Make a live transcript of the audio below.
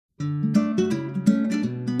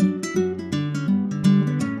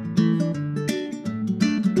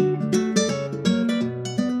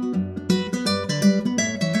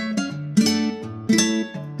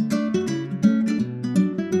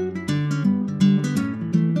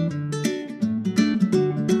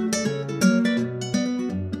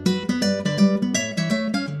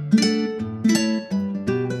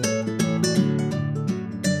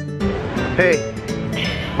Hey,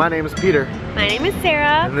 my name is Peter. My name is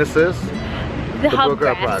Sarah. And this is the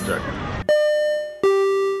Brookhart Project.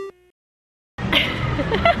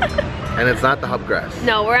 And it's not the hub grass.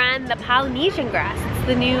 No, we're on the Polynesian grass. It's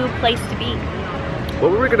the new place to be. What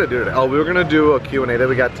were we gonna do today? Oh, we were gonna do a Q&A that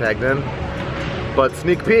we got tagged in. But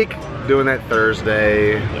sneak peek, doing that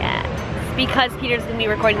Thursday. Yeah. Because Peter's gonna be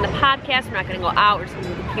recording the podcast, we're not gonna go out, we're just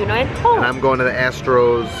gonna do the Q&A at home. And I'm going to the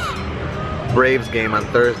Astros Braves game on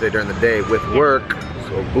Thursday during the day with work.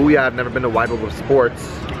 So booyah, I've never been to Wide World of Sports.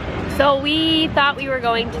 So we thought we were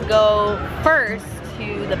going to go first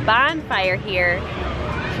to the bonfire here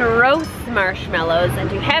to roast marshmallows and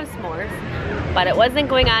to have s'mores. But it wasn't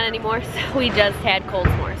going on anymore, so we just had cold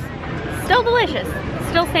s'mores. Still delicious.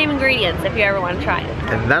 Still same ingredients if you ever want to try it.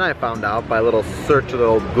 And then I found out by a little search of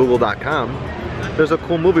old google.com, there's a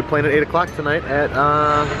cool movie playing at 8 o'clock tonight at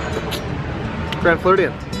Grand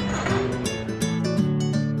Floridian.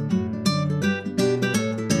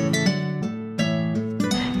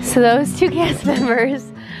 So those two cast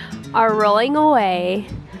members are rolling away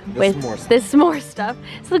with this s'more stuff.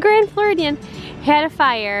 So the Grand Floridian had a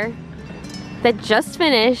fire that just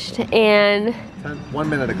finished and 1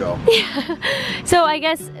 minute ago. Yeah. So I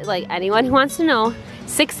guess like anyone who wants to know,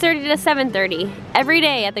 6:30 to 7:30 every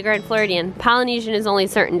day at the Grand Floridian. Polynesian is only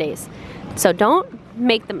certain days. So don't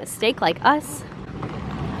make the mistake like us.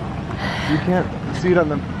 You can't see it on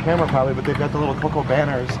the camera probably, but they've got the little Coco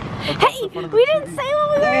banners. Hey, we didn't say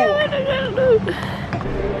what we were gonna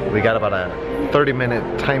do. We got about a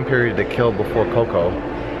 30-minute time period to kill before Coco.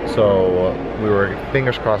 So we were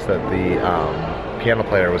fingers crossed that the piano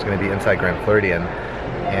player was going to be inside Grand Floridian,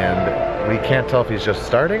 and we can't tell if he's just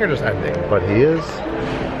starting or just ending, but he is.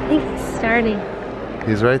 I think he's starting.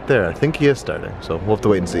 He's right there. I think he is starting, so we'll have to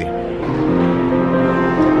wait and see.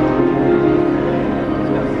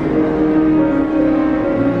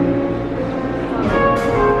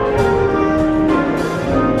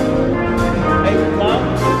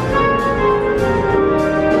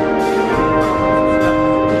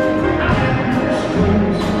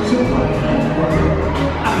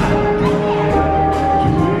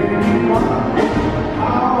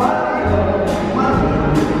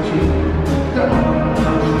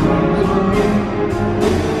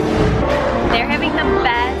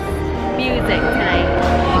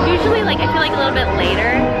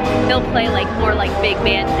 They'll play like more like big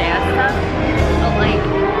band jazz stuff, but like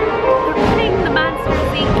we're playing the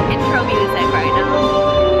Monsters Inc. intro music right now.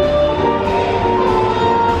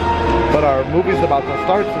 But our movie's about to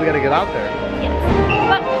start, so we gotta get out there. Yes,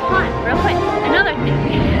 but hold on, real quick, another thing.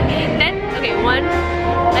 Then, okay, one,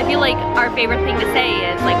 I feel like our favorite thing to say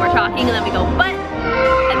is like we're talking and then we go, but,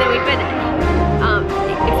 and then we finish.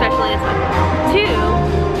 Especially this one. Two,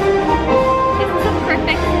 this is a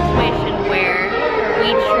perfect situation where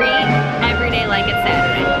we treat every day like it's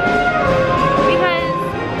Saturday. Because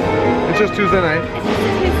it's just Tuesday night. It's just a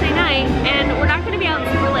Tuesday night, and we're not going to be out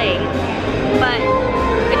super late, but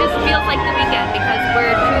it just feels like the weekend because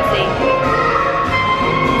we're choosing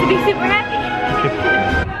to be super happy.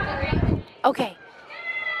 Okay.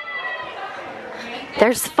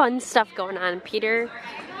 There's fun stuff going on. Peter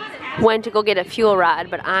went to go get a fuel rod,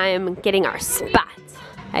 but I'm getting our spots.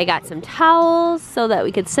 I got some towels so that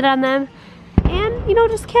we could sit on them. And, you know,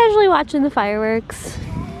 just casually watching the fireworks.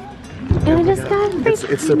 And I just got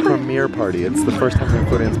It's the premiere party. It's the first time Grand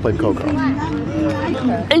Floridian's played Coco.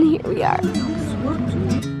 And here we are.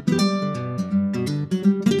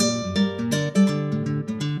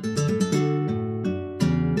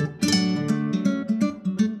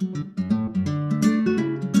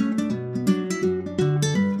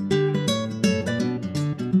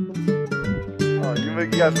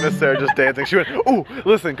 You guys missed Sarah just dancing. She went, ooh,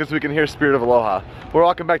 listen, because we can hear Spirit of Aloha. We're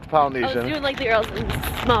walking back to Polynesian. I was doing like the girls in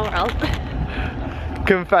Small World.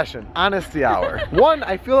 Confession, honesty hour. One,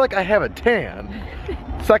 I feel like I have a tan.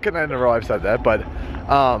 Second night in a row I've said that, but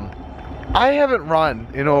I haven't run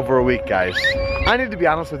in over a week, guys. I need to be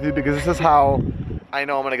honest with you because this is how I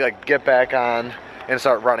know I'm gonna like get back on and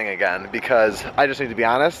start running again, because I just need to be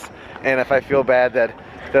honest. And if I feel bad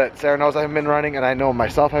that Sarah knows I haven't been running, and I know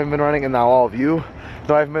myself I haven't been running, and now all of you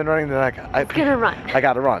know I haven't been running, then I gonna run. I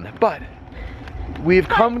gotta run. But we've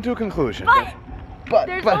come to a conclusion. But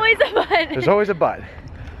there's always a but. There's always a but.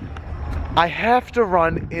 I have to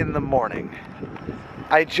run in the morning.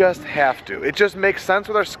 I just have to. It just makes sense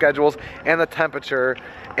with our schedules and the temperature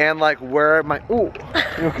and like where my you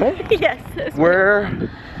okay? Yes. Where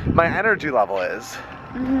my energy level is.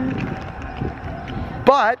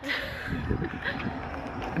 But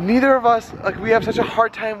neither of us, like, we have such a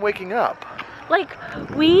hard time waking up. Like,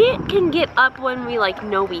 we can get up when we like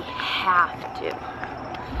know we have to.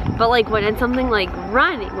 But like when it's something like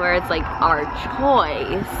running, where it's like our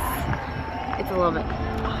choice, it's a little bit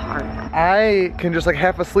hard. I can just like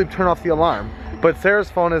half asleep turn off the alarm. But Sarah's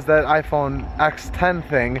phone is that iPhone X10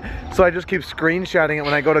 thing, so I just keep screenshotting it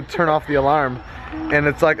when I go to turn off the alarm. And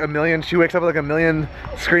it's like a million, she wakes up with like a million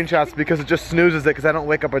screenshots because it just snoozes it because I don't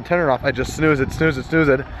wake up and turn it off. I just snooze it, snooze it, snooze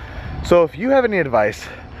it. So if you have any advice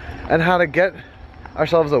on how to get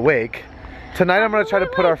ourselves awake, tonight I'm gonna try to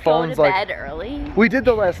put our phones go to like bed early. We did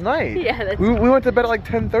though last night. Yeah, that's we went to bed at like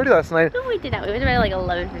 10:30 last night. No, we did not. We went to bed at like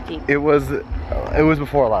 11:15. It was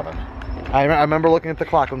before 11. I remember looking at the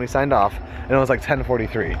clock when we signed off, and it was like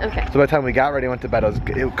 10:43. Okay. So by the time we got ready and went to bed,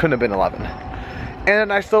 it couldn't have been 11.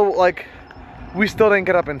 And I still we still didn't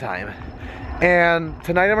get up in time. And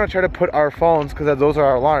tonight I'm gonna try to put our phones, because those are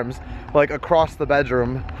our alarms, like across the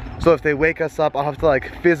bedroom. So if they wake us up, I'll have to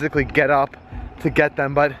like physically get up to get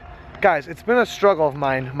them. But guys, it's been a struggle of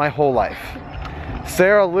mine my whole life.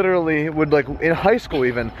 Sarah literally would, like in high school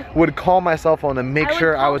even, would call my cell phone and make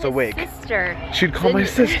sure I was awake. Sister. She'd call my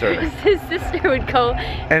sister. His sister would go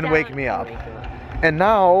and wake me up. And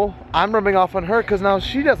now I'm rubbing off on her because now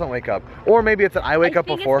she doesn't wake up. Or maybe it's that I wake up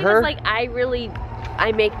before her. Like I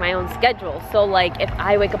make my own schedule. So like if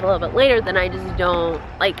I wake up a little bit later, then I just don't,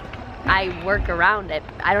 like I work around it.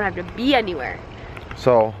 I don't have to be anywhere.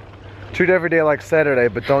 So treat every day like Saturday,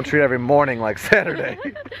 but don't treat every morning like Saturday.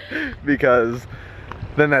 Because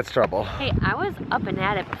then that's trouble. Hey, I was up and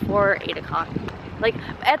at it before 8 o'clock. Like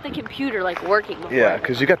at the computer, like working before. Yeah,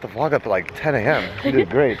 because you got the vlog up at like 10 a.m. You did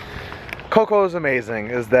great. Coco is amazing,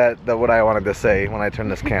 is that what I wanted to say when I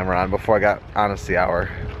turned this camera on before I got Honesty Hour.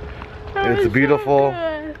 It's beautiful.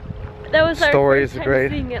 So that was stories our are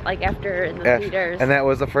great. Seeing it like after in the theaters. And that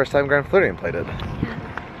was the first time Grand Floridian played it. Yeah,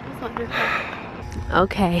 it was wonderful.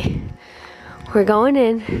 Okay, we're going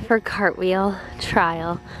in for cartwheel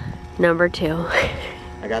trial number 2.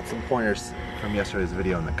 I got some pointers from yesterday's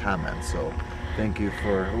video in the comments, so thank you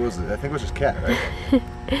for, who was it? I think it was just Kat, right?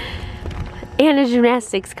 And a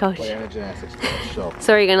gymnastics coach. And a gymnastics coach,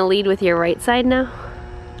 so are you gonna lead with your right side now?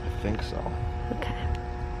 I think so. Okay.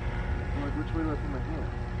 Like, which way do I put my hand?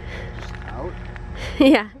 Just out?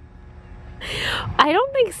 Yeah. I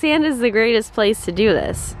don't think sand is the greatest place to do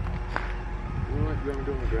this. You want to do it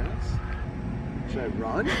in the grass? Should I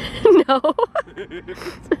run? No.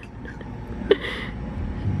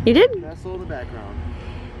 You did? Nestle in the background.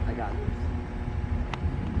 I got this.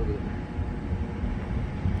 Over there.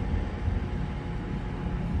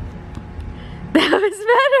 That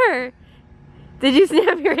was better. Did you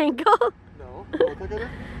snap your ankle? No. Look at it.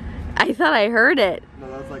 I thought I heard it. No,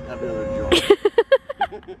 that's like every other joint.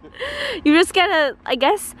 You just gotta, I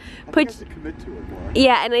guess, I have to commit to it more.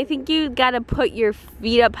 Yeah, and I think you gotta put your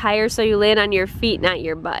feet up higher so you land on your feet, not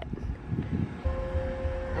your butt.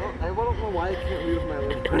 I don't know why I can't leave my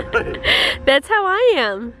legs. That's how I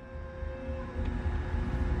am.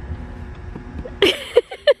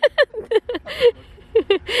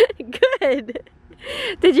 Good.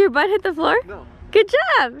 Did your butt hit the floor? No. Good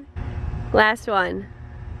job. Last one.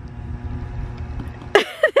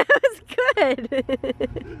 That was good.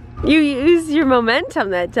 You used your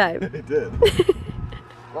momentum that time. I did.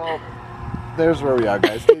 Well, there's where we are,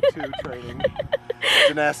 guys. Day 2 training.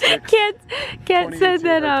 Gymnastics. Kat said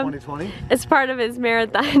that 2020. it's part of his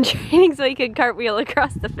marathon training so he could cartwheel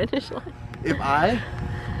across the finish line.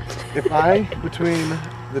 If I, between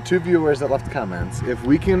the 2 viewers that left comments, if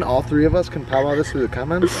we can, all 3 of us can power this through the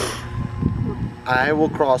comments, I will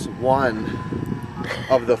cross 1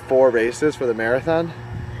 of the 4 races for the marathon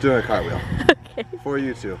doing a cartwheel. Okay. For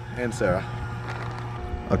you 2 and Sarah.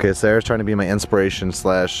 Okay, Sarah's trying to be my inspiration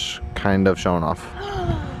 / kind of showing off.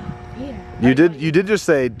 You did just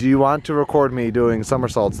say, do you want to record me doing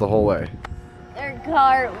somersaults the whole way? They're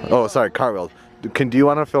cartwheels. Oh, sorry, cartwheels. Do you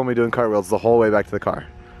want to film me doing cartwheels the whole way back to the car?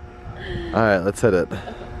 Alright, let's hit it.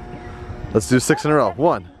 Let's do 6 in a row.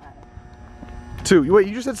 1, 2. Wait,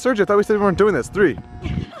 you just said surgery. I thought we said we weren't doing this. 3.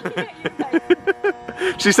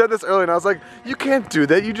 She said this earlier and I was like, you can't do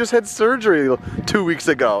that. You just had surgery 2 weeks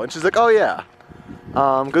ago. And she's like, oh yeah.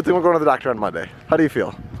 Good thing we're going to the doctor on Monday. How do you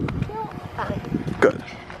feel? Fine. Good.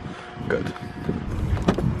 Good.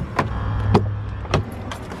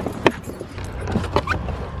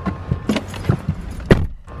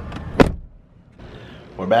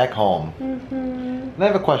 We're back home. And I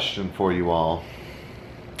have a question for you all.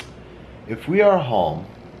 If we are home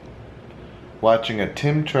watching a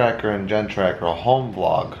Tim Tracker and Jen Tracker home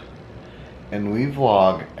vlog, and we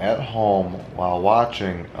vlog at home while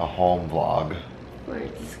watching a home vlog,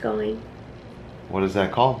 Where's this going? what is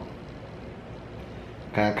that called?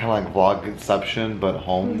 Kind of like vlogception, but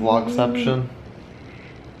home vlogception.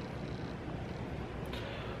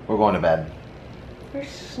 We're going to bed. We're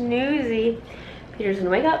snoozy. Peter's gonna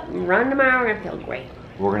wake up and run tomorrow. We're gonna feel great.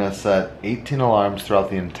 We're gonna set 18 alarms throughout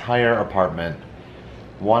the entire apartment.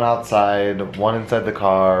 One outside, one inside the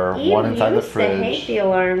car, one inside the fridge. Eve used to hate the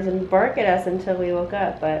alarms and bark at us until we woke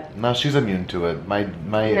up, but now she's immune to it.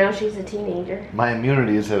 now she's a teenager. My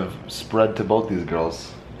immunities have spread to both these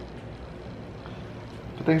girls.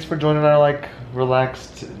 But thanks for joining our like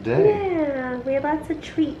relaxed day. Yeah, we had lots of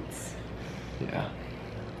treats. Yeah.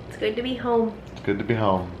 It's good to be home. It's good to be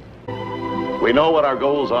home. We know what our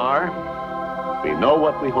goals are. We know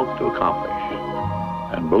what we hope to accomplish.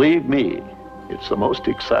 And believe me, it's the most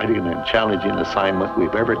exciting and challenging assignment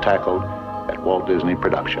we've ever tackled at Walt Disney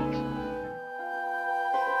Productions.